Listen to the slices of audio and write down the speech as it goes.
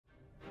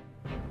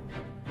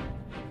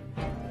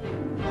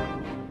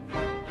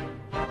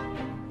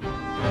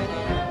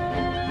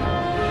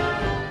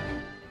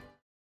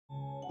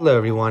Hello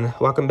everyone,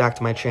 welcome back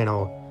to my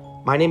channel.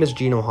 My name is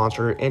Gino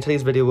Haunter, and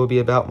today's video will be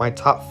about my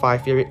top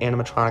 5 favorite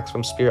animatronics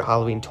from Spirit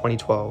Halloween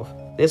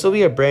 2012. This will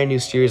be a brand new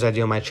series I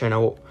do on my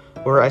channel,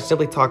 where I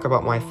simply talk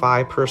about my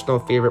 5 personal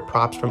favorite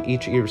props from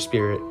each year of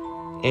Spirit,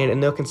 and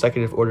in no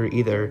consecutive order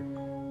either.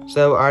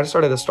 So I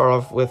decided to start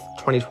off with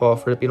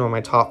 2012 for it being one of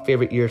my top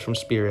favorite years from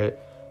Spirit.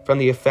 From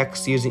the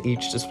effects used in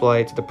each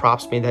display to the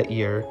props made that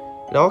year,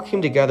 it all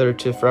came together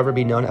to forever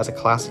be known as a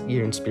classic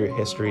year in Spirit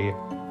history.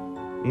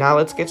 Now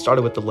let's get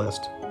started with the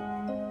list.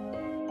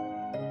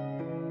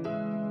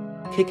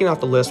 Kicking off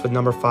the list with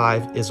number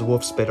 5 is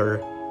Wolf Spitter.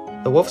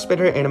 The Wolf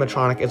Spitter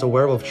animatronic is a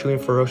werewolf chewing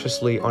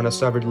ferociously on a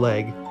severed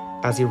leg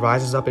as he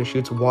rises up and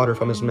shoots water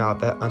from his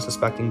mouth at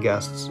unsuspecting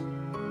guests.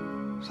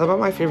 Some of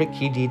my favorite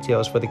key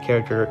details for the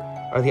character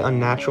are the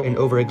unnatural and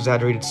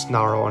over-exaggerated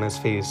snarl on his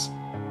face.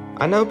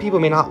 I know people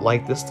may not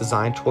like this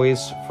design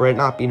choice for it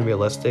not being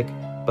realistic,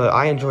 but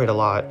I enjoy it a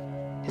lot.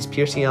 His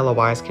piercing yellow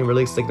eyes can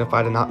really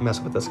signify to not mess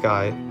with this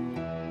guy.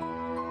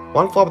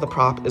 One flaw with the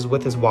prop is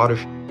with his water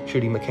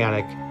shooting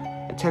mechanic.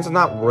 It tends to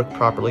not work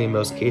properly in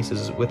most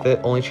cases, with it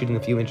only shooting a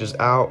few inches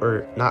out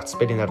or not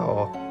spitting at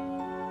all.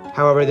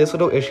 However, this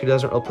little issue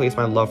doesn't replace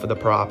my love for the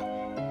prop.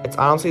 It's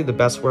honestly the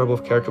best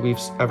werewolf character we've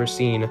ever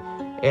seen,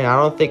 and I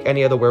don't think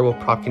any other werewolf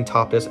prop can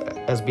top this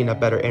as being a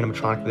better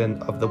animatronic than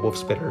of the Wolf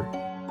Spitter.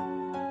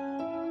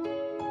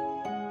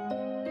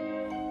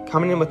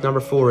 Coming in with number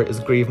 4 is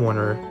Grave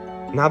Mourner.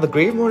 Now the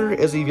Grave Mourner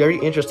is a very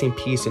interesting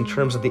piece in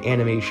terms of the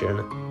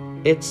animation.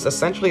 It's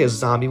essentially a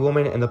zombie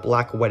woman in a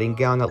black wedding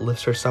gown that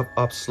lifts herself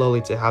up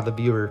slowly to have the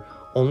viewer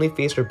only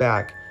face her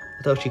back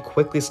until she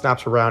quickly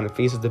snaps around and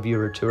faces the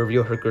viewer to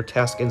reveal her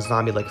grotesque and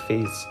zombie-like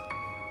face.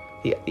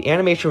 The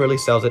animation really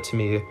sells it to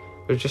me.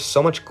 There's just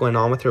so much going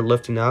on with her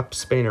lifting up,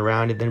 spinning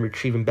around, and then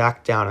retrieving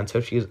back down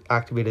until she is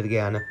activated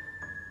again.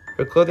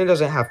 Her clothing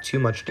doesn't have too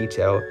much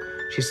detail.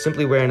 She's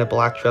simply wearing a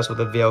black dress with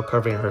a veil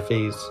covering her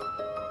face.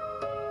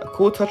 A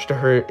cool touch to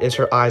her is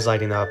her eyes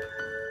lighting up.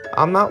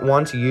 I'm not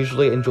one to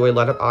usually enjoy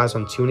light up eyes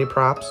on too many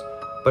props,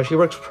 but she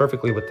works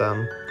perfectly with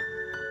them.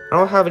 I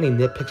don't have any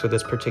nitpicks with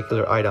this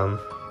particular item.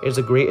 It is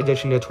a great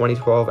addition to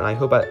 2012, and I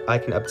hope I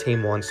can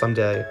obtain one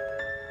someday.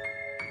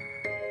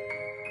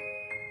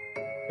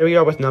 Here we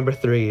are with number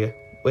 3,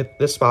 with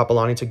this spot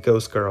belonging to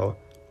Ghost Girl.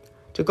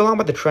 To go along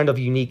with the trend of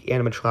unique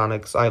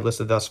animatronics I have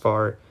listed thus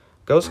far,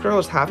 Ghost Girl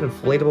is half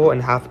inflatable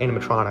and half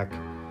animatronic.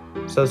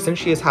 So since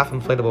she is half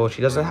inflatable,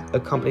 she doesn't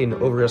accompany an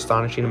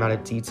over-astonishing amount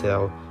of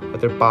detail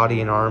with her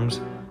body and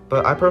arms,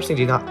 but I personally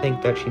do not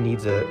think that she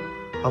needs it.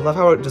 I love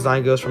how her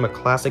design goes from a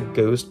classic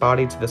ghost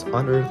body to this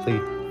unearthly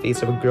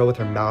face of a girl with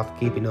her mouth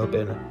gaping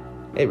open.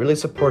 It really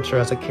supports her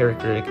as a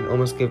character and can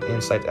almost give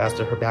insight as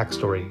to her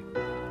backstory.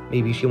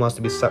 Maybe she wants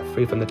to be set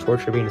free from the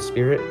torture of being a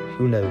spirit,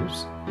 who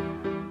knows.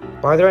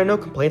 While there are no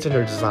complaints in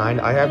her design,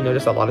 I have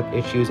noticed a lot of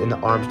issues in the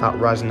arms not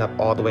rising up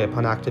all the way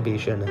upon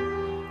activation.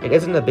 It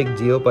isn't a big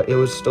deal, but it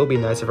would still be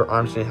nice if her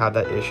arms didn't have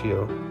that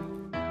issue.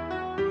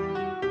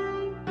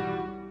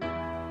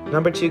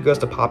 Number 2 goes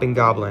to Popping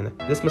Goblin.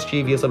 This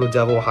mischievous little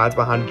devil hides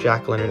behind a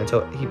jack-o'-lantern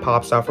until he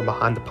pops out from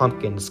behind the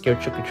pumpkin to scare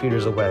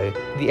trick-or-treaters away.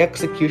 The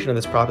execution of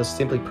this prop is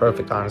simply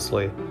perfect,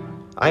 honestly.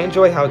 I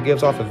enjoy how it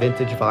gives off a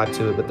vintage vibe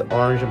to it with the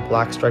orange and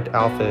black striped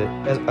outfit,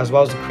 as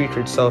well as the creature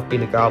itself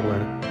being a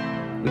goblin.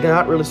 We do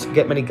not really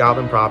get many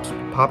goblin props.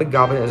 Popping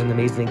Goblin is an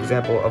amazing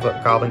example of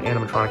a goblin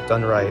animatronic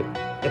done right.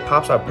 It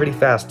pops out pretty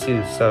fast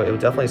too, so it would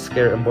definitely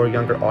scare a more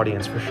younger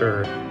audience for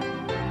sure.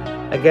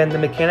 Again, the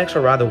mechanics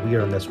are rather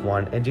weird on this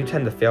one, and do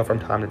tend to fail from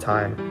time to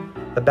time.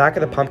 The back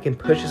of the pumpkin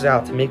pushes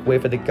out to make way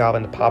for the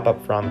goblin to pop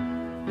up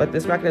from, but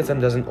this mechanism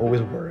doesn't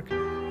always work.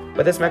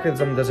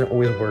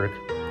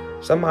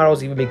 Some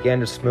models even began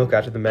to smoke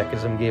after the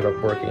mechanism gave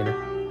up working.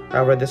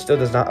 However, this still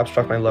does not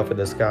obstruct my love for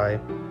this guy.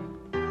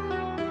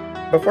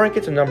 Before I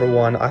get to number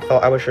 1, I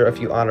thought I would share a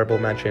few honorable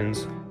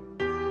mentions.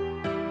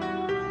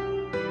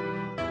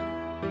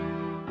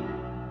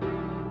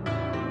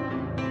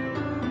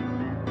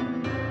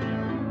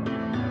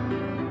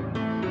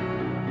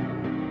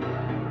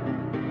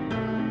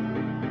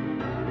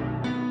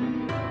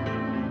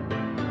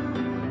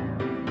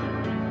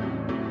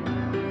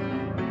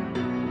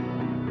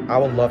 I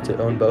would love to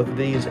own both of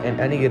these and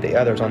any of the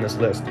others on this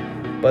list,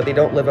 but they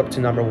don't live up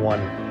to number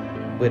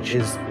 1, which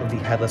is the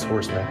Headless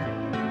Horseman.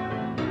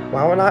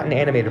 While not an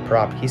animated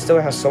prop, he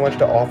still has so much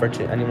to offer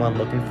to anyone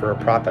looking for a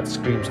prop that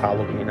screams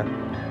Halloween.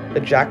 The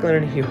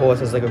jack-o'-lantern he holds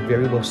has like a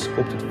very well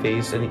sculpted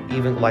face, and it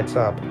even lights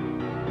up.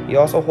 He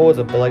also holds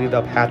a bloodied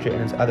up hatchet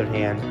in his other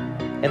hand,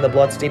 and the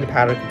blood-stained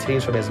pattern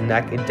continues from his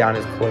neck and down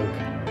his cloak.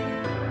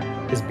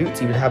 His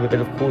boots even have a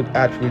bit of cool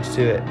attributes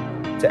to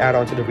it, to add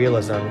on to the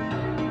realism.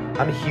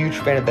 I'm a huge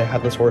fan of the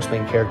Headless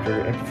Horseman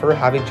character, and prefer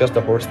having just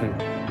the horseman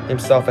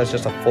himself as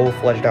just a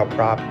full-fledged out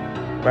prop,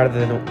 rather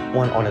than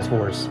one on his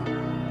horse.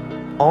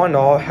 All in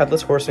all,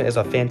 Headless Horseman is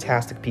a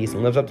fantastic piece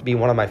and lives up to be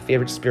one of my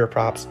favorite Spirit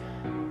props,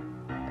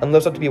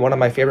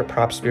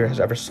 Spirit has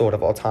ever sold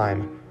of all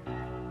time.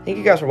 Thank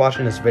you guys for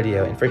watching this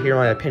video and for hearing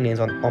my opinions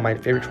on my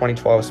favorite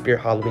 2012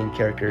 Spirit Halloween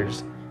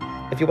characters.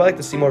 If you would like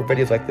to see more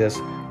videos like this,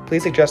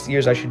 please suggest the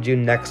years I should do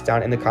next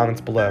down in the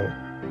comments below.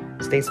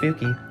 Stay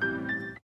spooky.